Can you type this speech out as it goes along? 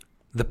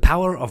The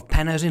power of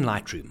Panos in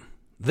Lightroom.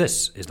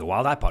 This is the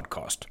Wild Eye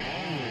Podcast.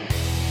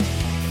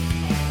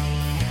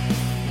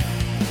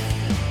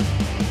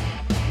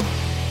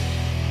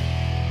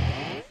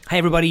 Hey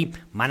everybody,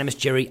 my name is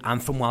Jerry, I'm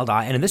from Wild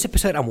Eye, and in this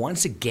episode I'm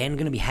once again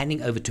going to be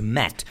handing over to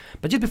Matt.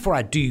 But just before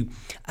I do,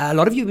 a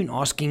lot of you have been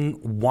asking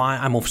why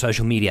I'm off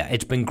social media.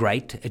 It's been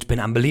great, it's been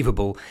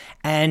unbelievable,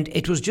 and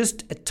it was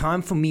just a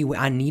time for me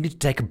where I needed to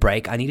take a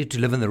break. I needed to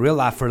live in the real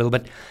life for a little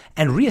bit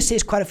and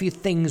reassess quite a few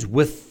things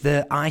with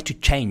the eye to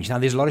change. Now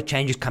there's a lot of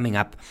changes coming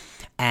up,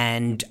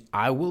 and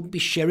I will be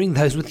sharing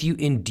those with you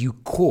in due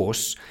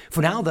course.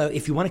 For now though,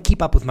 if you want to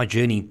keep up with my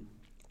journey,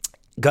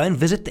 go and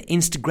visit my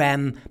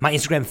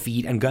Instagram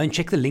feed, and go and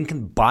check the link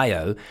in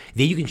bio.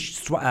 There you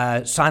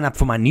can sign up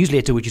for my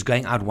newsletter, which is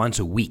going out once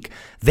a week.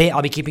 There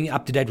I'll be keeping you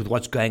up to date with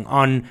what's going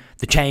on,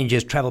 the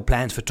changes, travel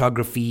plans,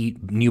 photography,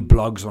 new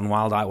blogs on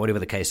Wild Eye, whatever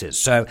the case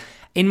is. So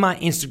in my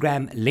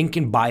Instagram, link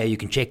in bio, you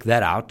can check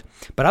that out.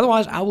 But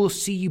otherwise, I will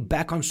see you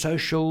back on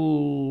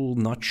social,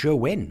 not sure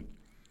when.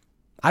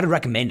 I'd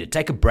recommend it.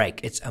 Take a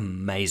break. It's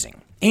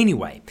amazing.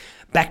 Anyway,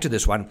 back to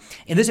this one.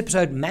 In this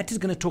episode, Matt is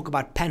going to talk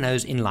about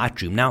panos in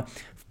Lightroom. Now,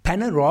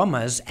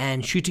 panoramas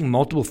and shooting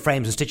multiple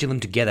frames and stitching them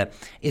together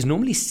is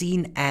normally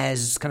seen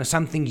as kind of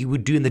something you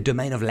would do in the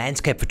domain of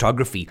landscape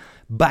photography.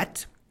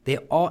 But there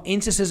are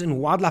instances in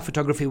wildlife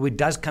photography where it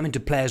does come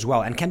into play as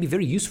well and can be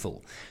very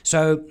useful.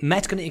 So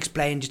Matt's going to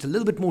explain just a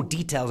little bit more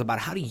details about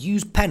how to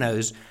use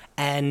panos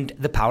and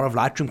the power of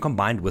Lightroom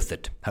combined with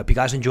it. Hope you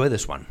guys enjoy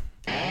this one.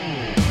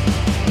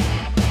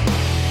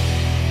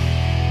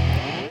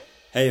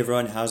 Hey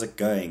everyone, how's it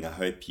going? I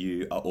hope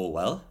you are all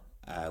well.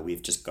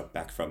 We've just got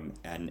back from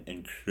an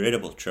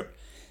incredible trip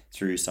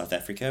through South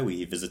Africa.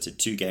 We visited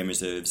two game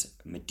reserves,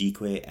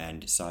 Madikwe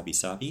and Sabi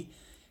Sabi.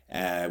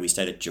 We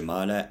stayed at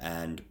Jamala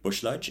and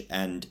Bush Lodge,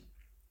 and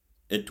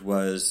it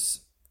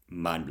was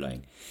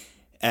mind-blowing.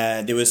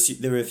 There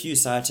were a few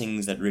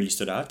sightings that really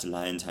stood out: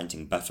 lions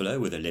hunting buffalo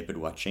with a leopard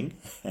watching,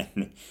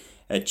 and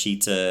a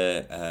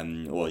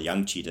cheetah or a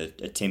young cheetah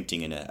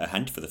attempting a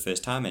hunt for the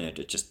first time, and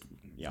it just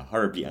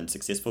horribly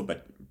unsuccessful,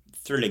 but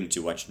thrilling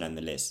to watch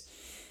nonetheless.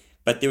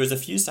 But there was a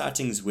few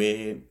sightings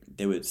where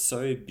they were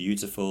so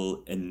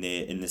beautiful in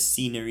the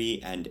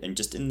scenery and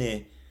just in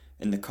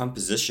the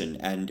composition,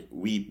 and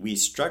we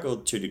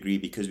struggled to a degree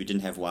because we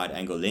didn't have wide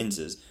angle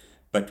lenses,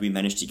 but we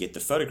managed to get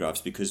the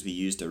photographs because we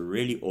used a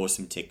really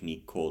awesome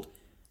technique called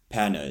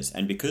panos.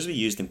 And because we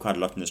used them quite a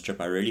lot on this trip,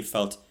 I really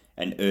felt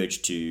an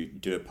urge to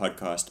do a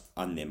podcast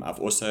on them. I've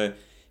also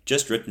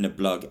just written a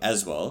blog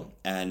as well,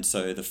 and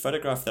so the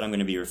photograph that I'm going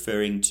to be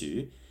referring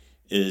to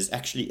is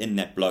actually in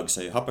that blog,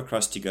 so hop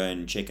across to go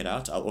and check it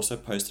out. I'll also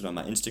post it on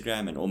my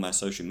Instagram and all my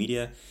social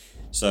media,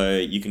 so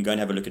you can go and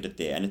have a look at it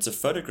there. And it's a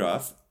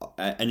photograph,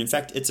 and in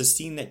fact it's a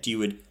scene that you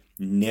would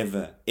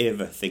never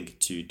ever think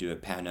to do a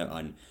pano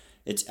on.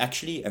 It's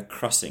actually a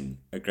crossing,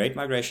 a Great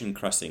Migration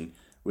crossing,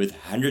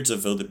 with hundreds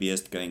of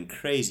wildebeest going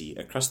crazy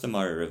across the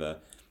Mara River,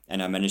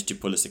 and I managed to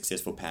pull a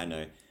successful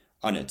pano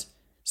on it.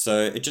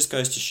 So it just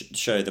goes to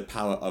show the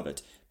power of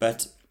it.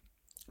 But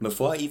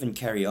before I even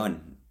carry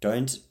on,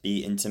 don't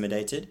be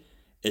intimidated.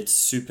 It's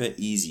super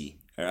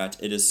easy, all right?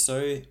 It is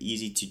so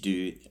easy to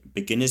do.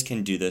 Beginners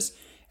can do this,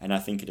 and I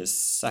think it is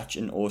such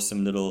an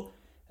awesome little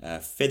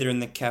feather in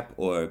the cap,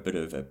 or a bit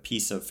of a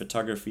piece of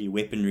photography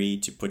weaponry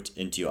to put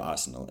into your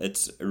arsenal.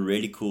 It's a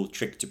really cool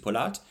trick to pull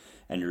out,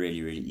 and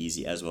really, really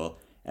easy as well.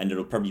 And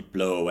it'll probably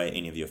blow away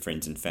any of your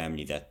friends and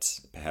family that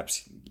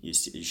perhaps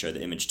you show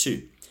the image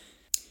to.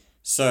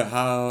 So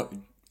how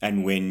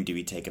and when do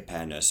we take a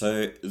pano?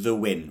 So the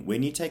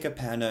when you take a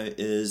pano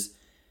is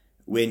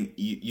when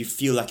you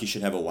feel like you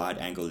should have a wide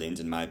angle lens,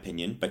 in my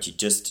opinion, but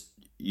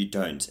you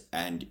don't.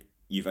 And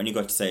you've only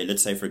got to say,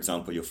 let's say for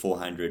example, your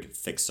 400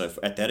 fixed. So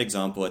at that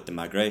example, at the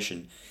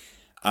migration,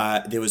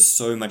 there was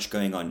so much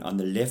going on. On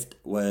the left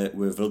were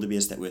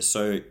wildebeest that were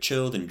so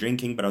chilled and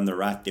drinking, but on the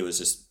right there was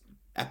just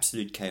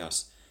absolute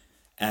chaos.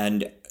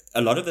 And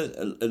a lot of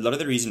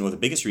the reason, or the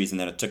biggest reason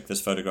that I took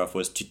this photograph,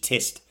 was to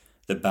test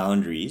the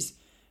boundaries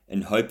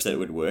in hopes that it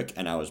would work,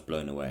 and I was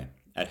blown away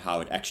at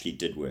how it actually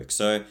did work.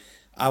 So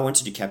I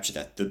wanted to capture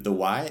that. The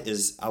why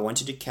is I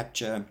wanted to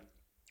capture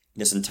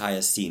this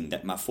entire scene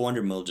that my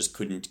 400mm just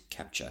couldn't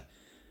capture.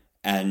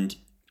 And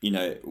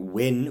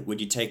when would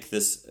you take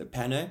this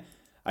pano?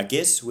 I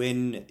guess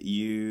when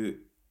you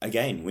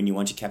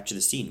want to capture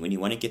the scene, when you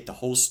want to get the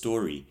whole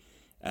story,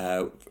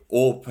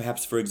 or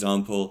perhaps, for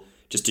example,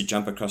 just to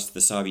jump across to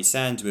the Sabi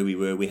Sands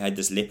where we had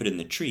this leopard in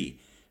the tree,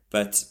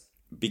 but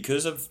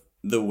because of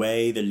the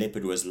way the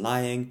leopard was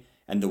lying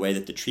and the way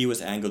that the tree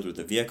was angled with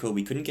the vehicle,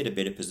 we couldn't get a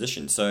better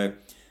position. So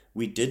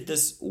we did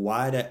this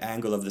wider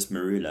angle of this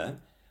marula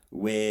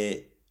where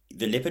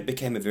the leopard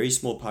became a very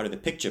small part of the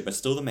picture, but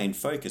still the main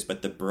focus,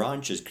 but the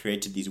branches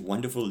created these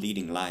wonderful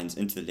leading lines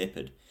into the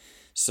leopard.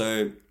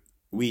 So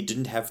we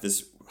didn't have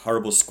this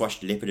horrible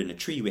squashed leopard in a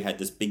tree. We had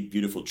this big,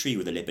 beautiful tree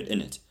with a leopard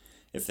in it,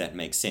 if that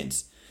makes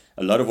sense.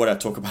 A lot of what I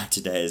talk about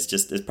today is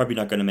probably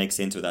not going to make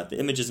sense without the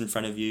images in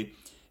front of you.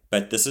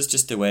 But this is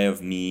just a way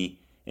of me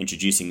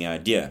introducing the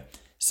idea.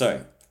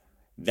 So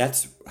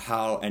that's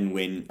why and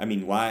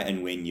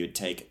when you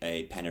take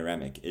a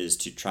panoramic is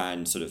to try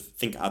and sort of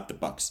think out the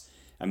box.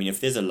 I mean,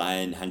 if there's a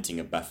lion hunting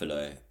a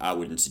buffalo, I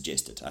wouldn't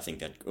suggest it. I think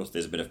that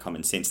there's a bit of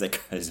common sense that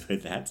goes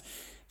with that.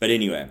 But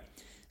anyway,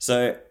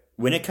 so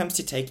when it comes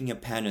to taking a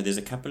pano, there's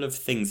a couple of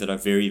things that are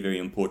very, very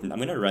important. I'm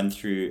going to run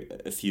through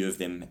a few of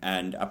them,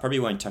 and I probably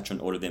won't touch on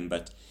all of them,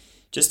 but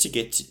just to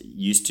get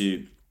used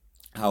to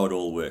how it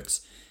all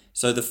works.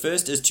 So the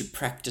first is to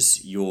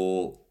practice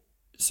your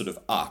sort of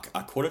arc.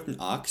 I call it an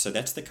arc. So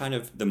that's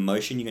the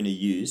motion you're going to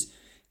use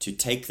to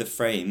take the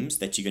frames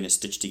that you're going to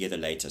stitch together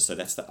later. So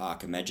that's the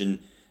arc.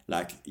 Imagine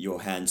like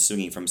your hand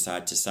swinging from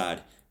side to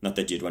side. Not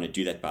that you'd want to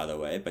do that, by the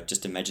way, but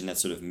just imagine that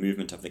sort of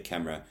movement of the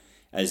camera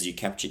as you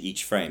capture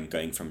each frame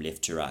going from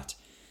left to right.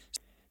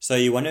 So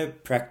you want to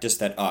practice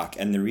that arc.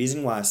 And the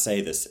reason why I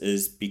say this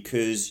is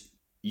because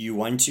you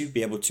want to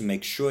be able to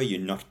make sure you're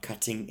not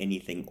cutting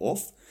anything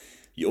off.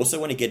 You also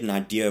want to get an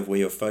idea of where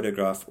your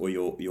photograph or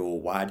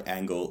your wide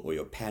angle or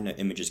your pano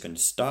image is going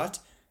to start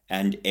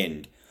and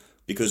end.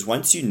 Because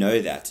once you know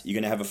that, you're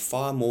going to have a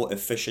far more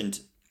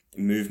efficient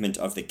movement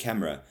of the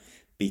camera,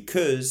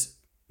 because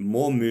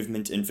more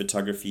movement in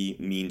photography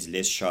means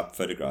less sharp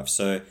photographs.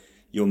 So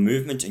your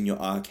movement in your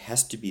arc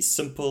has to be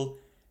simple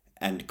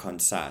and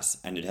concise,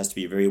 and it has to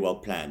be very well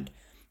planned.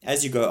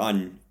 As you go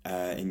on,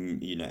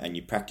 and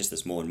you practice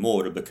this more and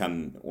more, it'll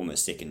become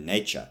almost second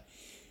nature.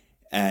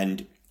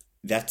 And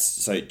that's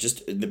so.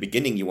 Just in the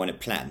beginning, you want to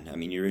plan. I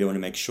mean, you really want to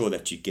make sure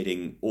that you're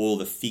getting all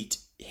the feet,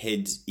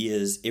 heads,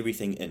 ears,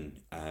 everything in.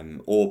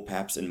 Or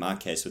perhaps in my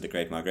case with the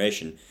Great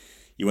Migration,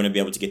 you want to be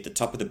able to get the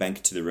top of the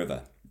bank to the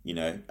river.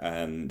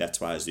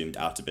 That's why I zoomed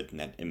out a bit in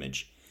that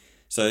image.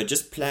 So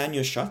just plan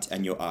your shot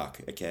and your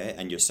arc, okay,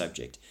 and your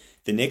subject.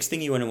 The next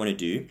thing you want to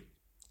do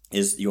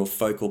is your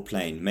focal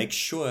plane. Make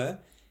sure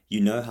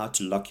you know how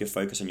to lock your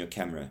focus on your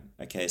camera,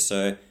 okay?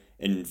 So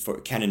for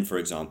Canon, for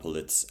example,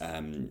 it's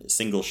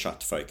single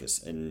shot focus.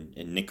 In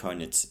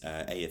Nikon, it's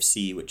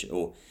AFS,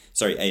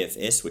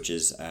 which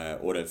is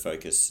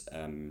autofocus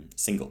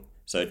single.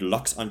 So it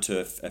locks onto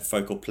a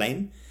focal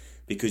plane,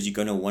 because you're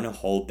going to want to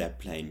hold that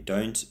plane.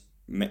 Don't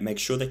make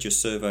sure that your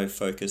servo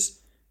focus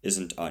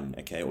isn't on,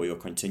 okay, or your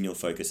continual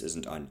focus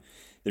isn't on.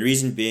 The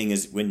reason being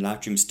is when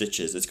Lightroom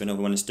stitches, it's going to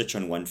want to stitch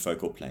on one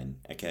focal plane,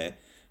 okay?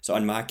 So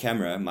on my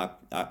camera,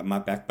 my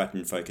back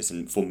button focus,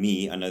 and for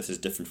me, I know this is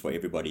different for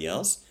everybody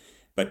else,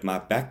 but my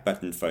back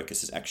button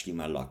focus is actually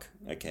my lock,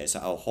 okay? So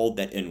I'll hold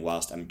that in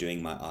whilst I'm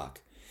doing my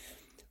arc.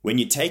 When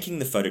you're taking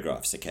the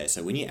photographs, okay,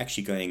 so when you're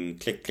actually going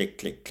click, click,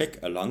 click, click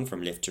along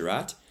from left to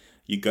right,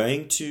 you're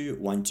going to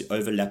want to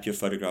overlap your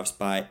photographs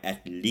by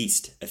at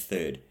least a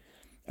third.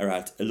 All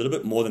right, a little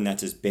bit more than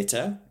that is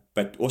better,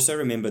 but also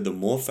remember, the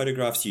more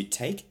photographs you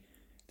take,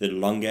 the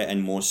longer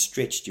and more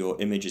stretched your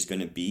image is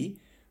going to be,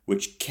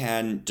 which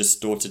can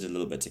distort it a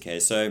little bit, okay?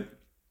 So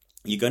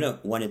you're going to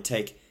want to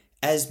take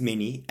as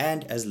many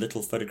and as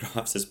little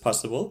photographs as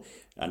possible.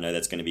 I know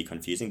that's going to be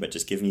confusing, but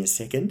just give me a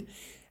second.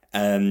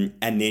 And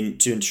then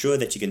to ensure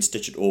that you can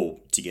stitch it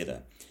all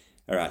together.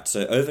 All right,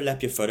 so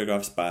overlap your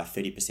photographs by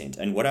 30%.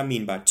 And what I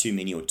mean by too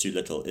many or too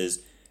little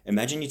is,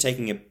 imagine you're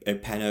taking a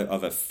pano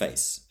of a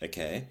face,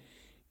 okay?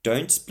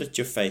 Don't split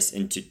your face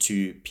into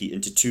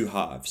two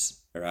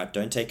halves, all right?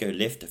 Don't take a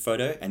left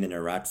photo and then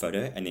a right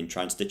photo and then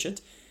try and stitch it.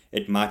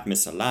 It might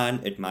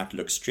misalign, it might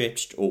look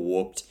stretched or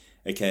warped,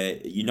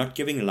 okay? You're not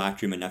giving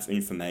Lightroom enough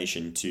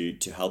information to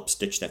help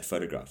stitch that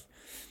photograph.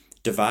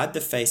 Divide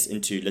the face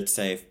into, let's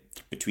say,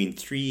 between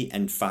 3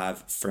 and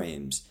 5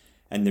 frames.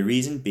 And the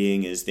reason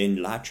being is then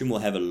Lightroom will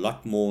have a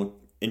lot more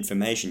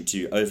information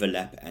to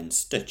overlap and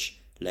stitch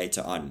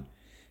later on.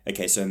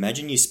 Okay, so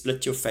imagine you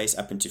split your face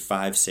up into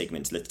 5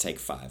 segments. Let's take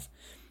 5.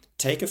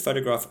 Take a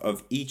photograph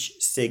of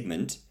each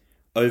segment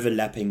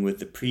overlapping with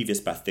the previous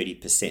by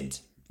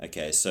 30%.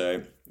 Okay,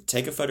 so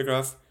take a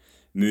photograph,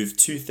 move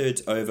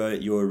 2/3 over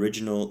your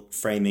original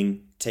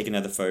framing, take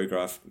another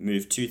photograph,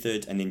 move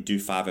 2/3, and then do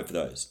 5 of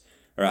those.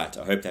 All right,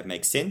 I hope that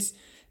makes sense.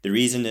 The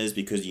reason is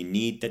because you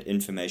need that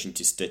information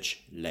to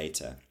stitch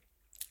later.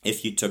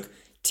 If you took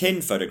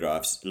 10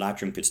 photographs,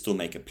 Lightroom could still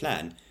make a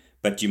plan,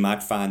 but you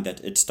might find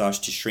that it starts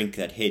to shrink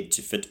that head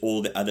to fit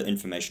all the other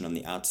information on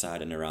the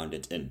outside and around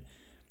it in.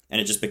 And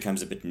it just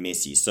becomes a bit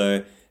messy.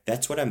 So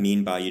that's what I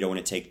mean by you don't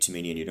want to take too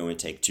many and you don't want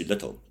to take too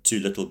little.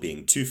 Too little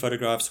being 2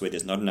 photographs where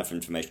there's not enough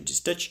information to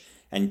stitch,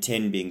 and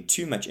 10 being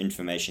too much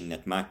information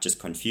that might just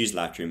confuse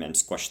Lightroom and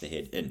squash the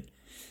head in.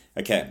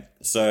 Okay,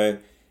 so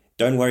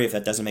don't worry if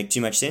that doesn't make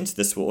too much sense.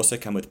 This will also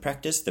come with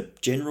practice. The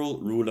general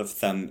rule of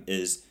thumb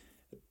is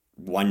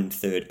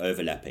 1/3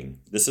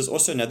 overlapping. This is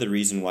also another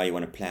reason why you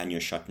want to plan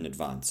your shot in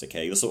advance.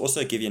 Okay, this will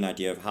also give you an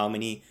idea of how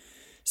many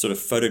sort of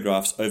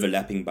photographs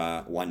overlapping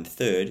by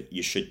 1/3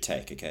 you should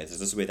take. Okay, so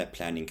this is where that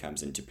planning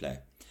comes into play.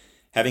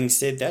 Having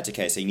said that,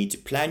 okay, so you need to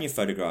plan your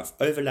photograph,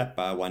 overlap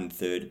by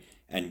 1/3,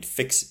 and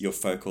fix your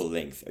focal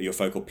length, or your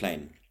focal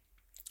plane.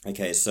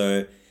 Okay,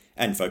 so,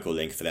 and focal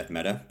length for that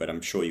matter, but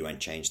I'm sure you won't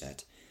change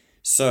that.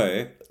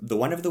 So,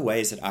 one of the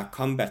ways that I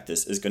combat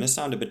this is going to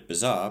sound a bit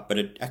bizarre, but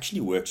it actually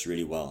works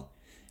really well.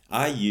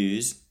 I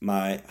use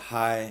my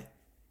high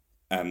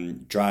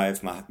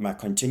drive my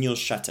continual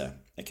shutter,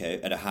 okay,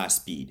 at a high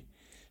speed.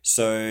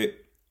 So,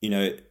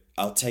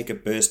 I'll take a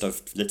burst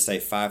of, let's say,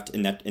 5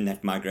 in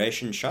that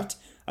migration shot.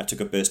 I took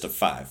a burst of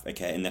 5,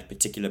 okay, in that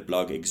particular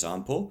blog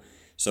example.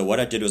 So what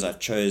I did was I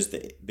chose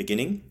the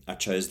beginning, I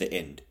chose the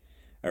end.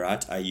 All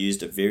right, I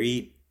used a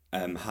very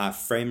high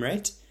frame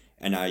rate,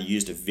 and I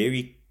used a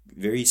very,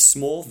 very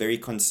small, very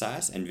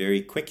concise, and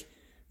very quick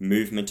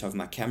movement of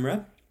my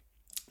camera.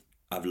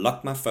 I've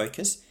locked my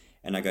focus,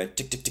 and I go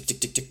tick, tick, tick, tick,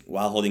 tick, tick,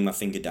 while holding my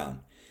finger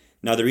down.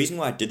 Now, the reason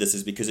why I did this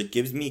is because it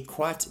gives me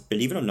quite,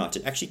 believe it or not,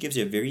 it actually gives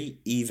you a very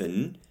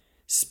even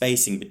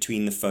spacing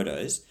between the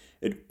photos.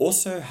 It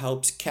also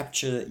helps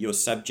capture your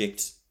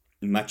subject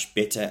much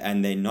better,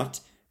 and they're not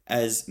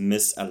as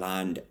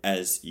misaligned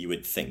as you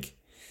would think.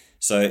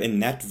 So in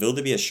that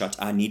wildebeest shot,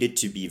 I needed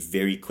to be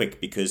very quick,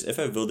 because if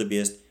a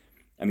wildebeest,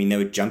 they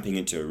were jumping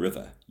into a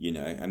river,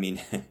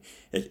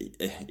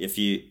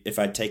 if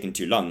I'd taken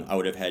too long, I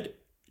would have had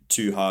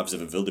 2 halves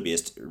of a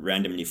wildebeest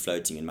randomly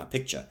floating in my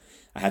picture.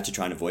 I had to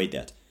try and avoid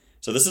that.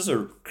 So this is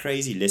a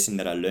crazy lesson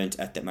that I learned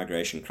at that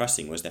migration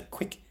crossing, was that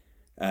quick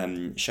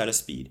shutter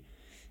speed.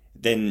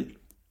 Then,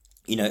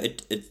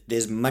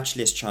 there's much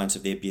less chance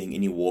of there being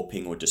any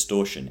warping or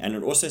distortion, and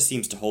it also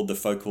seems to hold the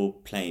focal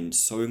plane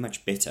so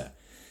much better.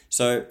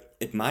 So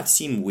it might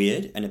seem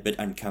weird and a bit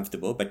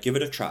uncomfortable, but give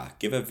it a try.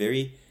 Give a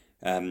very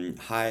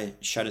high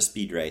shutter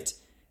speed rate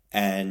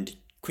and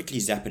quickly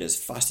zap it as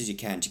fast as you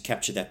can to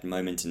capture that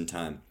moment in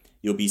time.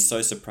 You'll be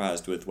so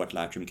surprised with what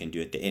Lightroom can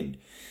do at the end.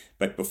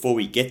 But before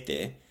we get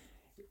there,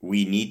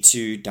 we need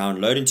to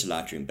download into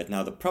Lightroom. But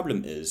now the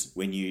problem is,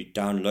 when you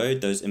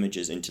download those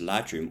images into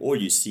Lightroom, all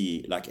you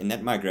see, like in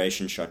that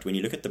migration shot, when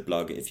you look at the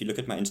blog, if you look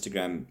at my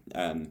Instagram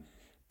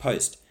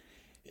post,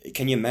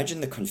 can you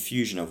imagine the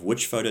confusion of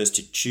which photos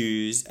to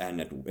choose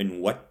and in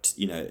what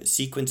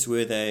sequence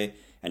were they,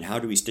 and how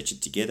do we stitch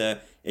it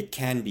together? It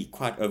can be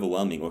quite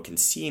overwhelming, or can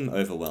seem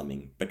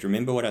overwhelming. But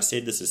remember what I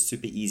said, this is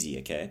super easy,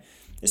 okay?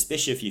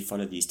 Especially if you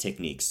follow these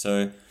techniques.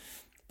 So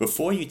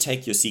before you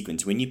take your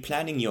sequence, when you're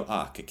planning your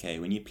arc, okay,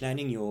 when you're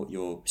planning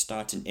your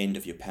start and end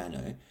of your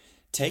pano,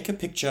 take a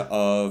picture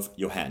of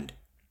your hand,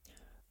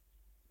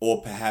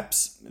 or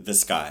perhaps the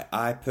sky.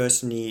 I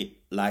personally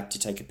like to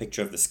take a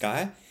picture of the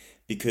sky,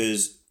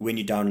 because when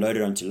you download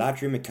it onto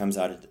Lightroom, it comes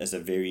out as a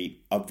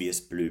very obvious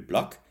blue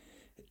block,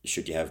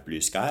 should you have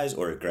blue skies,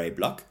 or a gray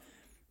block.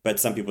 But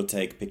some people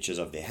take pictures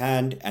of their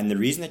hand, and the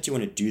reason that you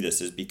want to do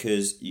this is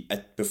because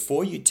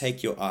before you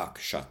take your arc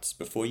shots,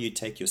 before you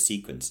take your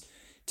sequence,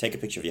 take a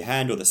picture of your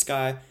hand or the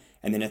sky,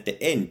 and then at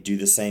the end, do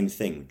the same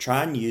thing.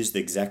 Try and use the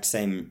exact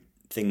same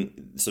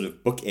thing, sort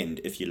of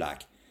bookend, if you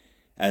like,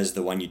 as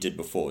the one you did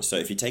before. So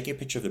if you take a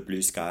picture of the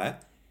blue sky,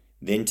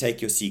 then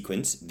take your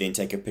sequence, then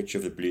take a picture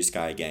of the blue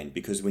sky again.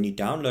 Because when you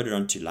download it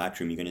onto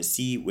Lightroom, you're going to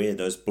see where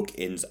those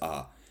bookends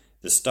are,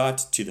 the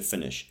start to the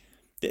finish.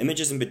 The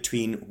images in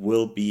between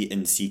will be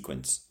in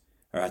sequence.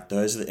 All right,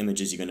 those are the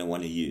images you're going to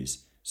want to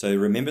use. So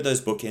remember those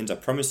bookends. I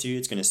promise you,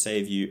 it's going to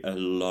save you a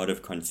lot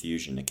of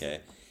confusion,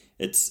 okay?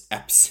 It's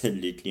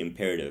absolutely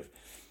imperative.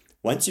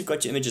 Once you've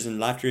got your images in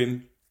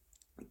Lightroom,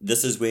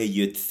 this is where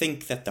you'd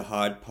think that the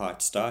hard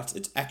part starts.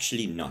 It's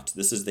actually not.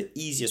 This is the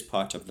easiest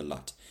part of the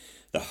lot.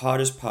 The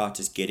hardest part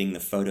is getting the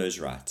photos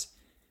right.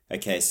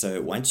 Okay,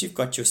 so once you've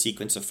got your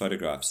sequence of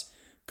photographs,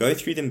 go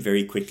through them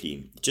very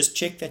quickly. Just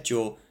check that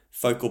your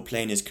focal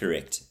plane is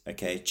correct.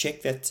 Okay,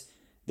 check that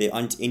there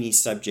aren't any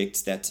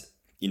subjects that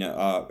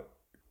are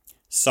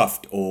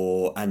soft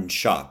or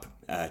unsharp.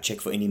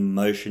 Check for any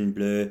motion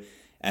blur,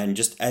 and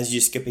just as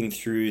you're skipping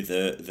through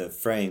the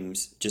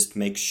frames, just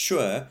make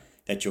sure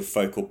that your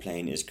focal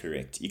plane is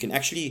correct. You can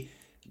actually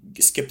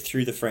skip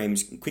through the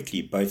frames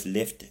quickly, both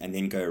left and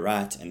then go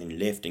right, and then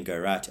left and go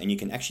right, and you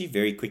can actually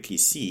very quickly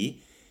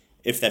see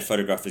if that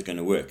photograph is going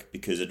to work,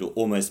 because it will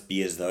almost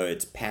be as though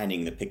it's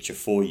panning the picture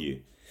for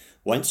you.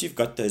 Once you've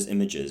got those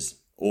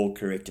images all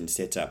correct and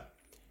set up,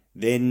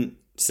 then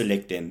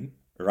select them,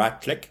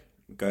 right click,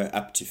 go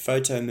up to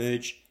photo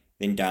merge,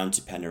 then down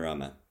to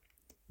panorama.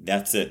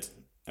 That's it.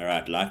 All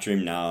right,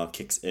 Lightroom now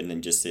kicks in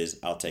and just says,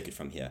 I'll take it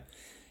from here.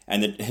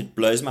 And it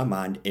blows my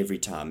mind every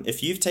time.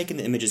 If you've taken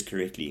the images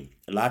correctly,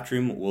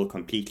 Lightroom will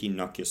completely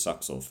knock your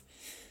socks off.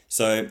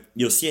 So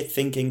you'll see it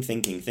thinking,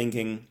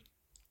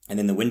 and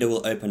then the window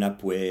will open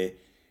up where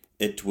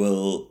it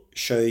will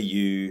show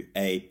you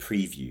a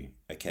preview,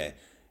 okay?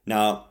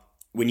 Now,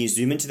 when you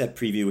zoom into that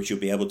preview, which you'll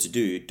be able to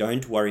do,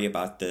 don't worry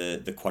about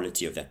the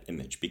quality of that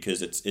image,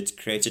 because it's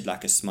created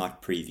like a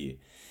smart preview.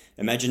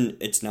 Imagine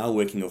it's now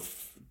working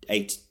off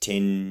 8,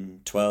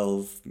 10,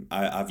 12,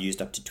 I've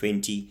used up to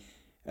 20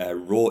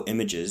 raw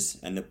images,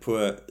 and the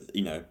poor,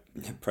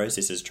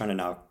 processor is trying to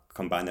now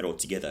combine that all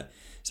together.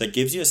 So it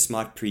gives you a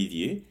smart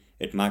preview.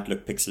 It might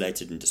look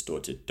pixelated and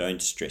distorted.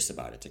 Don't stress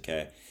about it,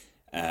 okay?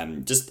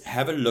 Just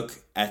have a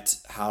look at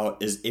how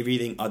is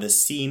everything, are the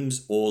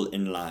seams all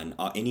in line?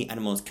 Are any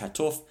animals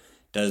cut off?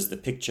 Does the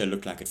picture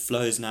look like it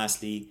flows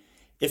nicely?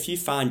 If you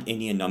find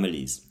any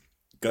anomalies,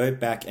 go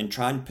back and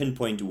try and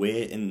pinpoint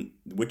where in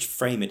which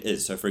frame it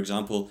is. So for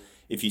example,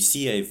 if you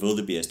see a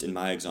wildebeest in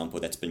my example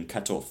that's been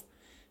cut off,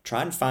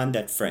 try and find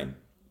that frame.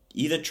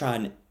 Either try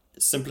and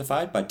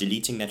simplify it by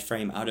deleting that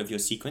frame out of your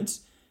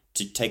sequence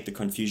to take the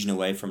confusion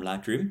away from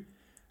Lightroom,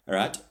 all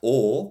right?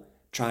 Or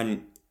try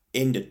and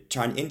end it.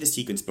 Try and end the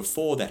sequence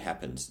before that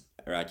happens,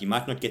 all right? You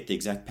might not get the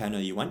exact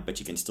pano you want, but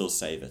you can still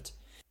save it.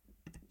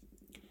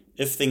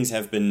 If things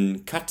have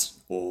been cut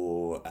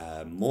or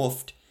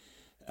morphed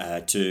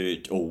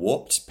or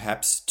warped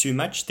perhaps too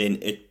much, then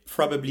it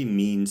probably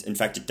means, in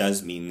fact, it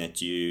does mean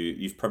that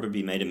you've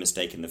probably made a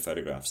mistake in the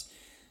photographs.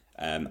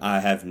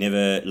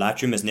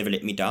 Lightroom has never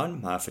let me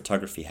down. My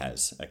photography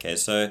has. Okay,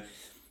 so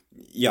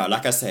yeah,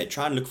 like I say,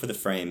 try and look for the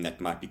frame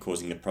that might be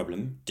causing the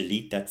problem.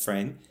 Delete that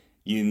frame.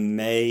 You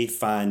may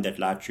find that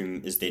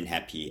Lightroom is then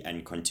happy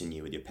and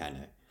continue with your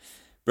pano.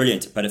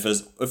 Brilliant. But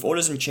if all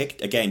isn't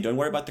checked, again, don't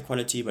worry about the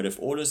quality, but if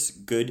all is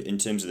good in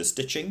terms of the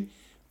stitching,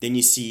 then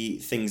you see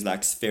things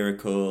like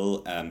spherical,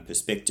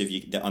 perspective.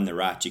 On the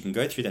right, you can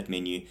go through that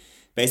menu.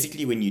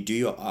 Basically, when you do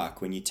your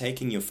arc, when you're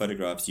taking your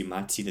photographs, you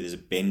might see that there's a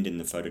bend in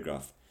the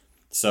photograph.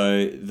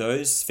 So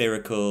those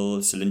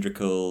spherical,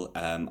 cylindrical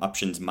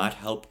options might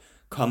help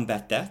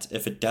combat that.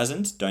 If it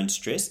doesn't, don't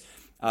stress.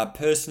 I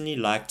personally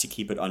like to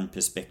keep it on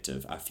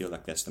perspective. I feel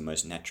like that's the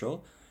most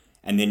natural.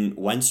 And then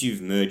once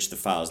you've merged the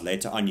files,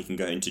 later on you can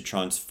go into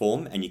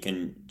transform and you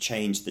can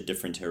change the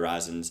different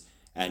horizons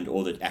and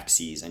all the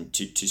axes and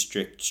to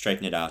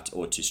straighten it out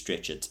or to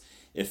stretch it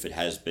if it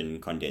has been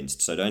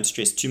condensed. So don't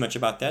stress too much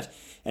about that.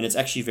 And it's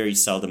actually very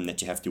seldom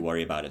that you have to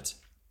worry about it.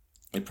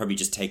 It probably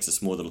just takes a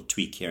small little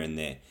tweak here and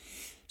there.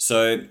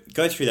 So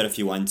go through that if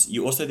you want.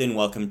 You're also then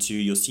welcome to,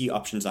 you'll see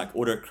options like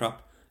auto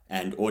crop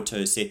and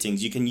auto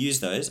settings. You can use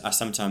those. I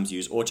sometimes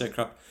use auto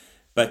crop.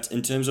 But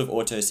in terms of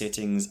auto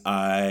settings,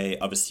 I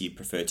obviously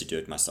prefer to do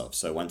it myself.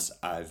 So once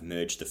I've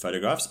merged the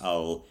photographs,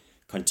 I'll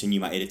continue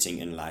my editing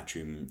in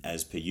Lightroom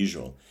as per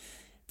usual.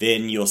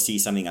 Then you'll see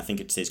something, I think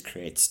it says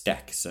create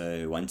stack.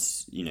 So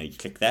once you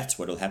click that,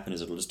 what will happen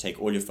is it'll just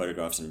take all your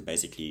photographs and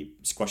basically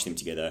squash them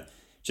together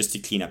just to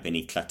clean up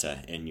any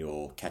clutter in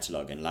your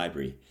catalog and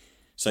library.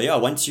 So yeah,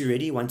 once you're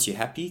ready, once you're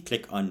happy,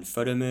 click on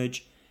photo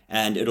merge.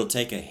 And it'll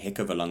take a heck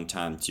of a long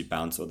time to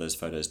bounce all those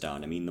photos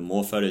down. I mean, the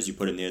more photos you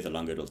put in there, the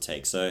longer it'll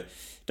take. So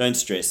don't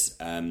stress.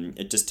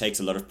 It just takes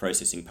a lot of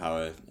processing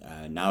power.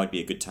 Now would be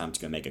a good time to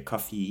go make a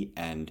coffee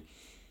and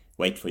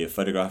wait for your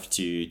photograph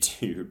to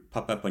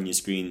pop up on your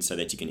screen so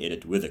that you can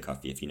edit with a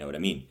coffee, if you know what I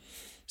mean.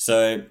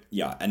 So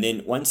yeah, and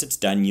then once it's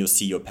done, you'll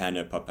see your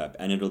pano pop up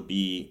and it'll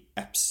be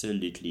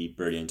absolutely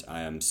brilliant,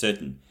 I am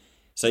certain.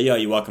 So yeah,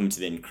 you're welcome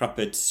to then crop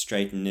it,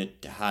 straighten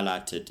it,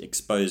 highlight it,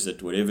 expose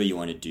it, whatever you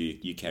want to do,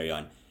 you carry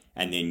on.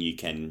 And then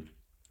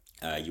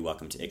you're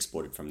welcome to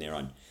export it from there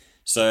on.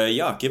 So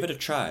yeah, give it a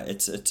try.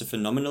 It's a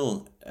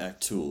phenomenal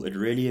tool. It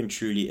really and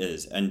truly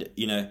is. And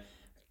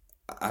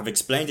I've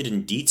explained it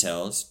in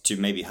details to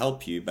maybe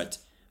help you, but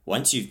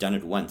once you've done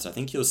it once, I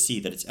think you'll see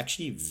that it's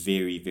actually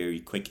very, very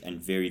quick and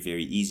very,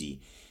 very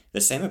easy. The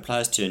same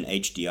applies to an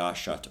HDR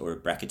shot or a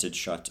bracketed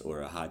shot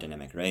or a high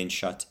dynamic range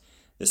shot.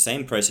 The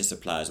same process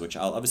applies, which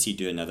I'll obviously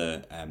do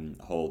another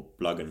whole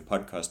blog and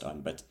podcast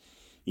on, but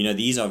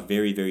these are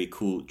very, very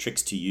cool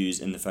tricks to use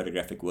in the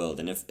photographic world.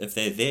 And if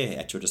they're there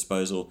at your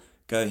disposal,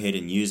 go ahead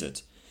and use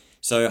it.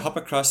 So hop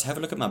across, have a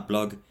look at my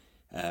blog,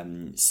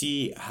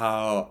 see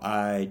how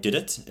I did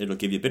it. It'll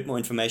give you a bit more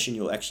information.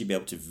 You'll actually be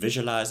able to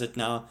visualize it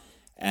now,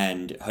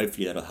 and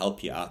hopefully that'll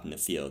help you out in the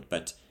field.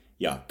 But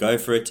yeah, go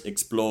for it,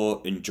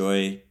 explore,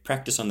 enjoy,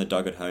 practice on the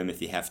dog at home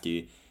if you have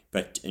to,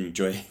 but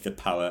enjoy the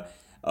power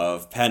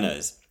of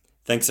Panos.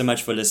 Thanks so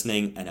much for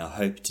listening, and I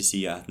hope to see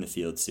you out in the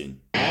field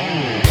soon.